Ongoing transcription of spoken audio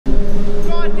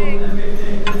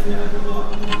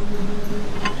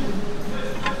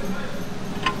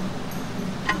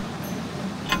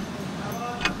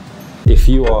If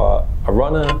you are a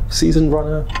runner, seasoned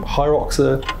runner, high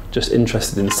roxer, just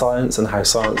interested in science and how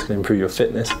science can improve your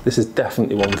fitness, this is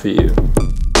definitely one for you.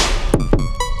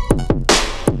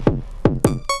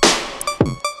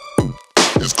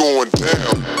 It's going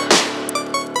down.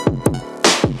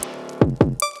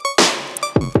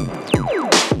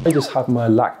 I just had my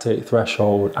lactate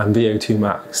threshold and VO2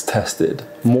 max tested.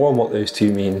 More on what those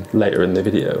two mean later in the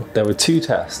video. There were two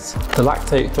tests. The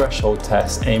lactate threshold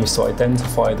test aims to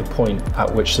identify the point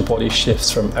at which the body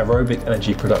shifts from aerobic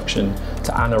energy production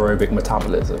to anaerobic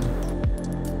metabolism.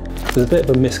 There's a bit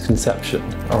of a misconception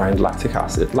around lactic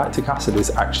acid. Lactic acid is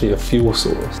actually a fuel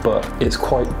source, but it's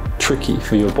quite tricky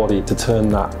for your body to turn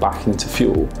that back into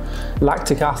fuel.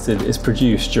 Lactic acid is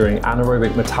produced during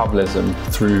anaerobic metabolism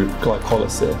through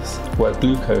glycolysis, where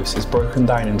glucose is broken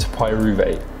down into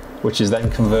pyruvate, which is then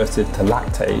converted to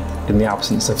lactate in the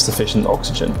absence of sufficient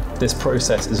oxygen. This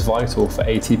process is vital for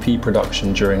ATP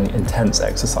production during intense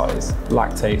exercise.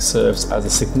 Lactate serves as a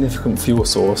significant fuel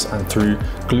source, and through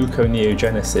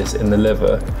gluconeogenesis in the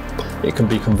liver, it can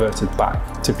be converted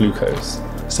back to glucose.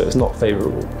 So it's not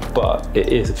favourable, but it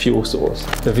is a fuel source.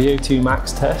 The VO2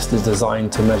 max test is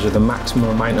designed to measure the maximum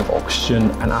amount of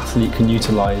oxygen an athlete can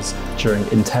utilise during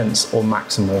intense or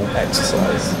maximal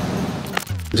exercise.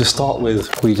 To start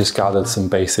with, we just gathered some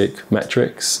basic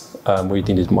metrics. We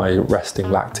needed my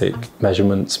resting lactic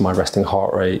measurements, my resting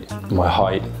heart rate, my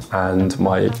height, and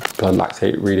my blood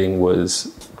lactate reading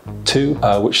was 2,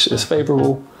 which is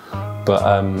favourable, but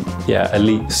yeah,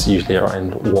 elite's usually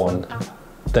around 1.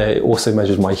 They also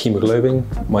measured my hemoglobin.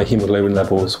 My hemoglobin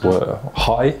levels were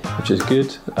high, which is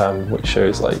good, which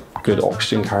shows like good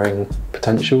oxygen carrying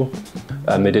potential.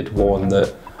 They did warn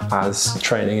that as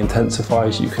training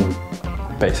intensifies, you can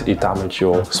basically damage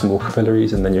your small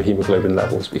capillaries and then your hemoglobin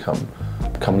levels become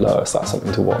lower, so that's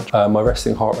something to watch. My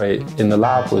resting heart rate in the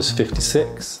lab was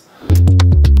 56.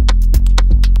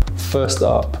 First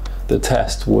up, the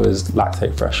test was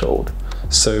lactate threshold.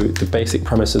 So the basic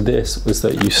premise of this was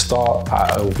that you start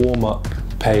at a warm-up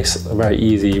pace, a very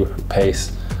easy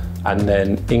pace, and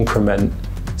then increment.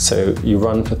 So you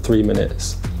run for 3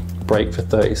 minutes, break for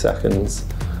 30 seconds.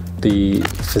 The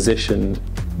physician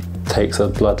takes a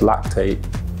blood lactate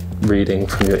reading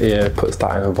from your ear, puts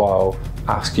that in a vial,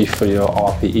 asks you for your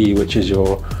RPE, which is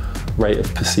your rate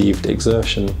of perceived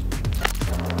exertion.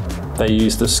 They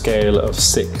used a scale of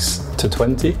 6 to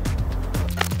 20,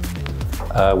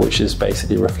 which is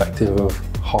basically reflective of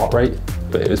heart rate,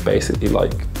 but it was basically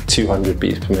like 200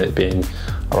 beats per minute being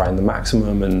around the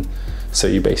maximum, and so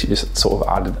you basically just sort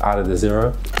of added a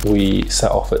 0. We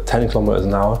set off at 10 kilometers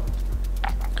an hour,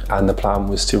 and the plan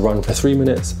was to run for 3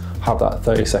 minutes, have that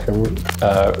 30-second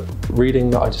reading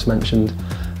that I just mentioned,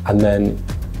 and then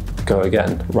go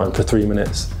again, run for 3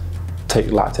 minutes, take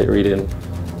lactate reading,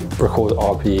 record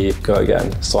RPE, go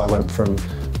again. So I went from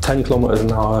 10 kilometers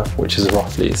an hour, which is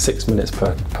roughly 6 minutes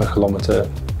per kilometer,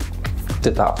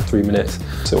 did that for 3 minutes.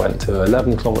 So went to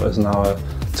 11 kilometers an hour,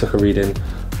 took a reading,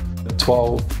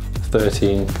 12,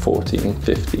 13, 14,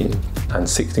 15, and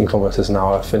 16 kilometers an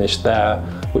hour, finished there,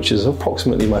 which is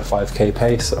approximately my 5K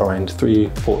pace, around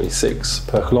 3:46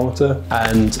 per kilometer.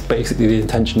 And basically the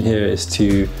intention here is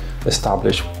to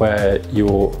establish where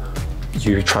you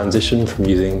transition from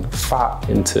using fat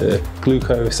into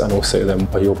glucose, and also then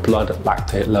where your blood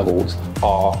lactate levels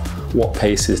are, what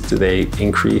paces do they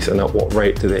increase and at what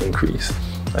rate do they increase.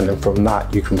 And then from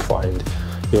that you can find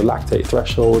your lactate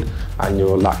threshold and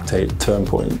your lactate turn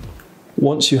point.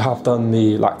 Once you have done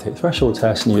the lactate threshold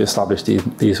test and you establish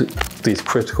these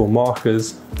critical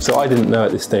markers, so I didn't know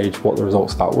at this stage what the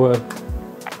results of that were,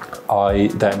 I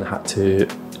then had to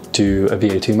do a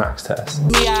VO2 max test.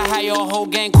 Me, I had your whole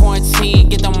gang quarantine,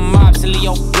 get the mobs and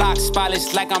Leo block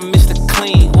spotless like I'm Mr.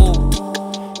 Clean.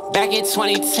 Ooh. Back in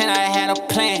 2010, I had a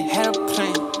plan.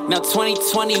 Now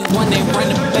 2021, they run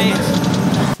the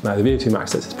band. Now the VO2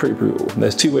 max test is pretty brutal.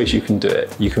 There's 2 ways you can do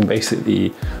it. You can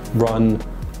basically run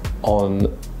on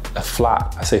a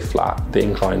flat, I say flat, the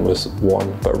incline was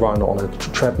 1, but run on a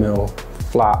treadmill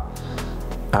flat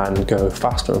and go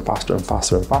faster and faster and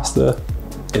faster and faster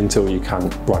until you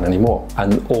can't run anymore.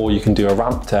 Or you can do a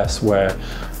ramp test where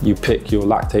you pick your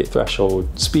lactate threshold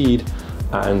speed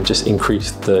and just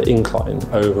increase the incline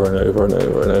over and over and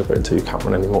over and over until you can't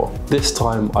run anymore. This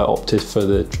time I opted for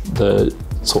the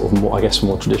sort of more, I guess,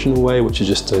 more traditional way, which is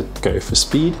just to go for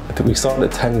speed. I think we started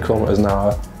at 10 kilometers an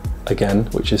hour again,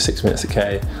 which is 6 minutes a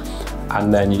K,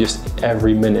 and then you just,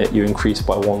 every minute you increase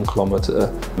by 1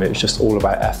 kilometer. It was just all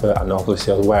about effort, and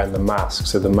obviously I was wearing the mask,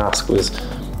 so the mask was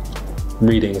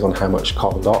readings on how much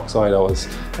carbon dioxide I was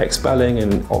expelling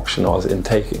and oxygen I was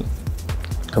intaking.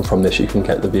 And from this you can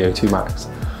get the VO2 max.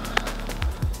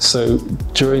 So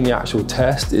during the actual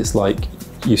test, it's like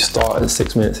you start at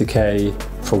 6 minutes a K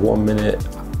for 1 minute,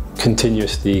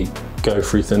 continuously go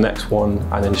through to the next one,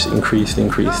 and then just increase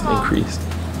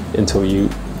until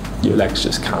your legs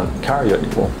just can't carry you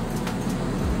anymore.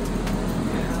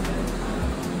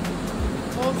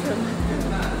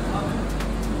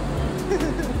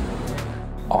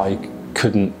 I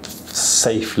couldn't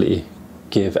safely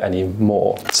give any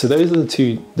more. So those are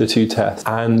the two tests.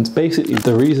 And basically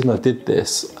the reason I did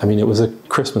this, I mean, it was a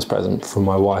Christmas present from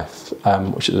my wife,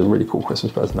 which is a really cool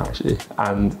Christmas present actually.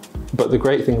 But the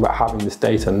great thing about having this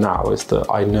data now is that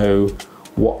I know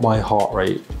what my heart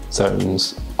rate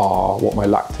zones are, what my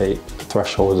lactate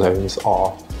threshold zones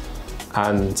are,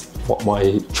 and what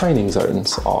my training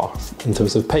zones are in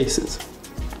terms of paces.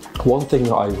 One thing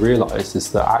that I realized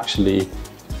is that actually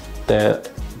that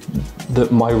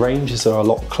my ranges are a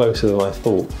lot closer than I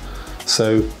thought.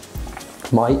 So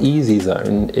my easy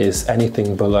zone is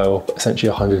anything below essentially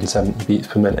 170 beats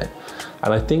per minute.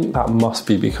 And I think that must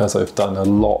be because I've done a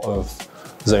lot of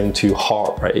zone 2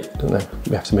 heart rate. I don't know,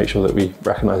 we have to make sure that we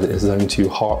recognize it as zone 2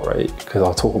 heart rate, because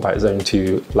I'll talk about zone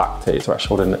 2 lactate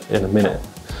threshold in a minute.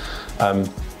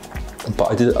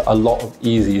 But I did a lot of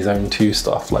easy zone 2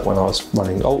 stuff, like when I was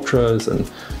running ultras, and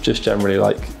just generally,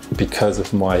 like, because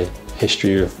of my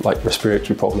history of like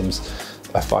respiratory problems,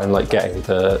 I find like getting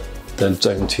the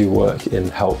zone 2 work in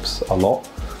helps a lot.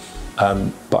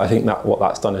 But I think that what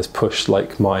that's done is push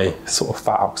like my sort of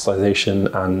fat oxidation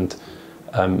and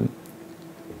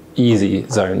easy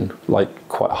zone like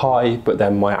quite high, but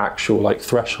then my actual like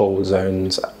threshold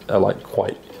zones are like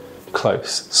quite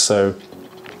close. So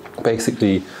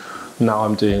basically now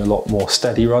I'm doing a lot more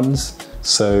steady runs.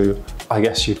 So I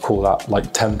guess you'd call that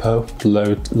like tempo,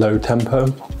 low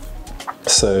tempo.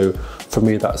 So for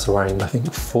me that's around, I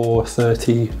think,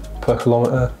 430 per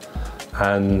kilometer,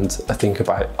 and I think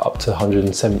about up to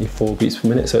 174 beats per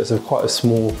minute. So it's quite a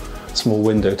small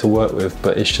window to work with,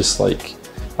 but it's just like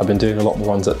I've been doing a lot more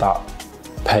runs at that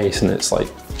pace, and it's like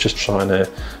just trying to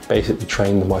basically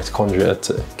train the mitochondria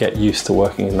to get used to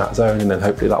working in that zone, and then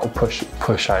hopefully that will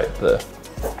push out the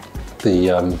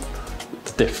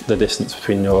distance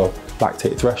between your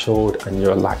lactate threshold and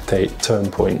your lactate turn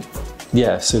point.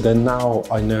 Yeah, so then now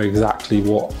I know exactly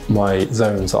what my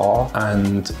zones are,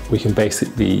 and we can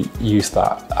basically use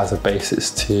that as a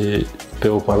basis to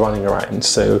build my running around.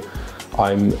 So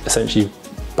I'm essentially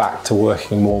back to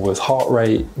working more with heart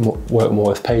rate, work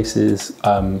more with paces,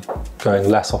 going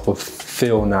less off of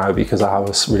feel now, because I have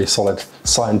a really solid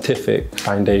scientific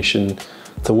foundation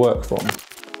to work from.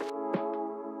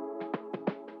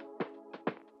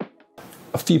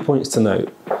 A few points to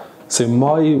note. So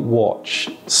my watch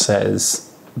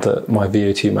says that my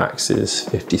VO2 max is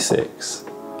 56,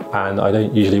 and I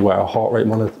don't usually wear a heart rate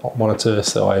monitor,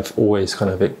 so I've always kind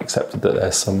of accepted that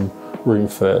there's some room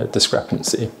for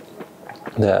discrepancy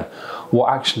there.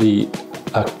 What actually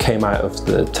came out of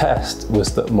the test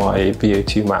was that my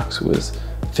VO2 max was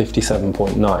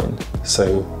 57.9,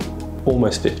 so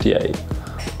almost 58.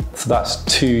 So that's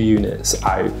 2 units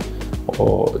out,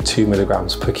 or 2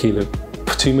 milligrams per kilo,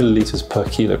 2 milliliters per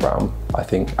kilogram, I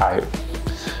think, out.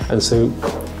 And so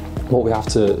what we have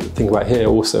to think about here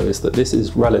also is that this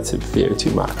is relative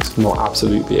VO2 max, not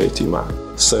absolute VO2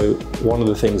 max. So one of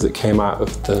the things that came out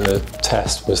of the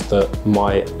test was that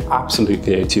my absolute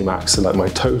VO2 max, so like my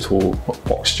total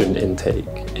oxygen intake,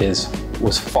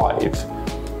 was 5,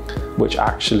 which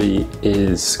actually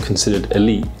is considered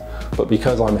elite. But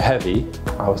because I'm heavy,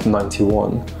 I was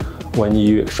 91, when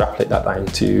you extrapolate that down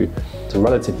to the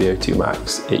relative VO2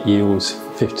 max, it yields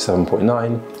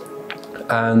 57.9.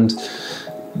 And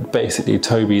basically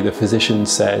Toby, the physician,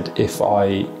 said if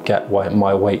I get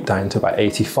my weight down to about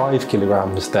 85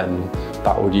 kilograms, then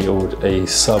that would yield a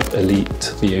sub-elite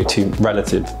VO2,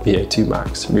 relative VO2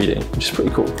 max reading, which is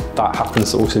pretty cool. That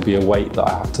happens to also be a weight that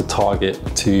I have to target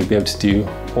to be able to do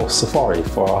horse safari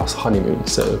for our honeymoon.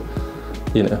 So,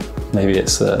 you know, maybe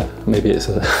it's a maybe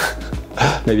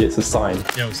it's a sign.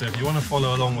 Yo, so if you want to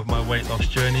follow along with my weight loss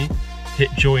journey, hit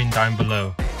join down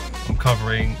below. I'm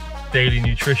covering daily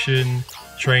nutrition,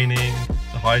 training,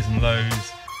 the highs and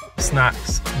lows,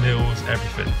 snacks, meals,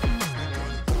 everything.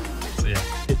 So yeah,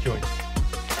 hit join.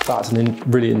 That's a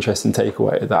really interesting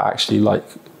takeaway, that actually like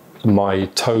my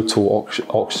total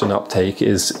oxygen uptake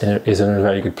is in a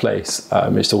very good place.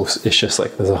 It's just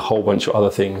like there's a whole bunch of other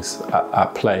things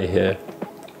at play here.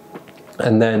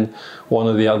 And then one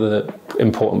of the other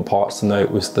important parts to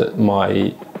note was that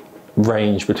my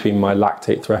range between my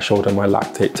lactate threshold and my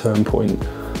lactate turn point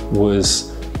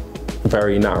was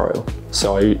very narrow.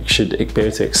 So I should be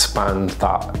able to expand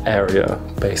that area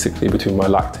basically between my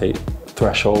lactate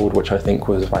threshold, which I think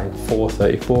was around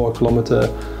 434 a kilometre,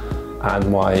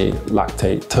 and my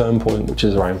lactate turn point, which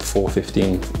is around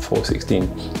 415, 416.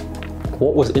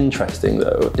 What was interesting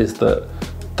though is that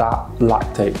that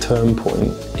lactate turn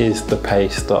point is the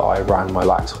pace that I ran my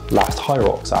last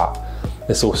Hyrox at.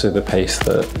 It's also the pace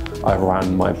that I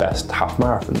ran my best half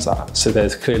marathons at. So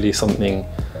there's clearly something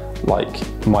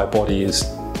like my body is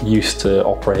used to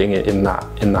operating it in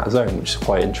that zone, which is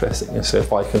quite interesting. And so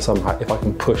if I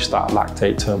can push that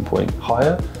lactate turn point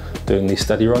higher doing these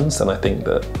steady runs, then I think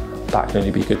that can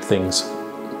only be good things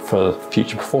for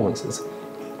future performances.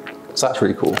 So that's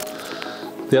really cool.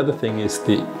 The other thing is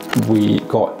that we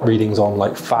got readings on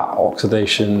like fat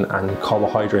oxidation and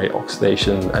carbohydrate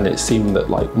oxidation, and it seemed that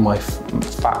like my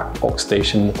fat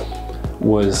oxidation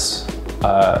was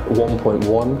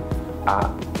 1.1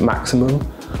 at maximum,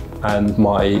 and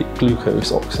my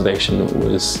glucose oxidation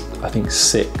was, I think,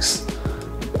 6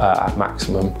 at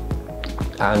maximum.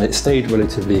 And it stayed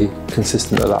relatively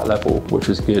consistent at that level, which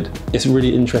was good. It's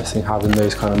really interesting having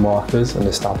those kind of markers and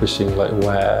establishing like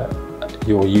where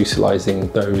you're utilizing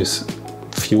those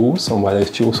fuels and where those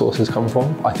fuel sources come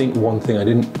from. I think one thing I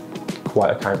didn't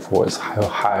quite account for is how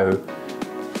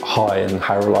high and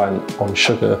how reliant on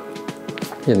sugar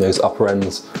in those upper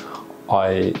ends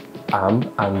I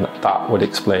am, and that would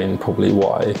explain probably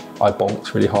why I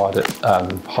bonked really hard at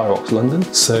Hyrox London.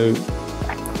 So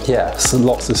yeah, so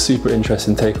lots of super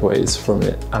interesting takeaways from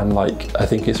it, and like I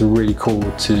think it's really cool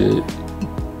to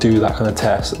do that kind of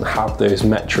test and have those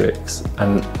metrics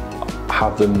and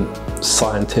have them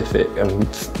scientific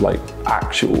and like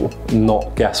actual,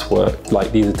 not guesswork.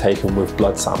 Like these are taken with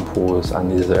blood samples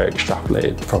and these are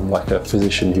extrapolated from like a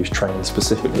physician who's trained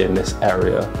specifically in this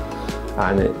area,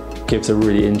 and it gives a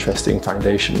really interesting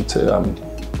foundation to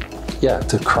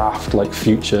to craft like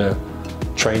future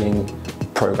training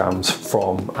programs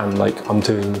from. And like I'm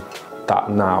doing that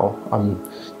now. I'm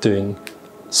doing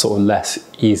sort of less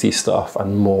easy stuff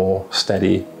and more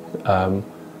steady,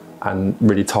 and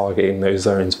really targeting those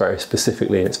zones very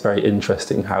specifically. And it's very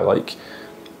interesting how like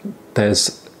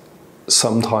there's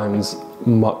sometimes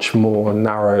much more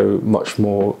narrow, much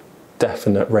more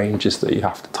definite ranges that you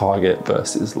have to target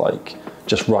versus like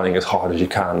just running as hard as you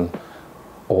can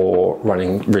or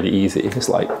running really easy. It's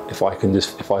like if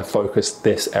I focus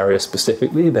this area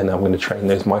specifically, then I'm going to train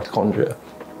those mitochondria.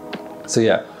 So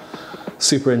yeah,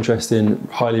 super interesting,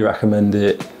 highly recommend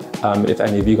it. If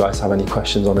any of you guys have any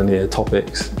questions on any of the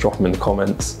topics, drop them in the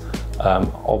comments.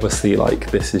 Obviously,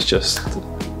 like this is just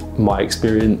my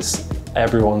experience.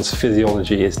 Everyone's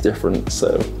physiology is different,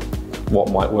 so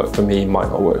what might work for me might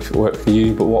not work for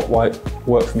you, but what might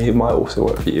work for me might also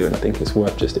work for you. And I think it's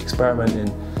worth just experimenting,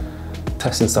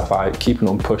 testing stuff out, keeping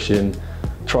on pushing,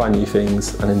 trying new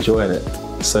things and enjoying it.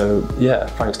 So yeah,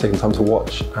 thanks for taking time to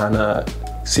watch, and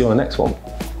see you on the next one.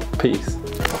 Peace.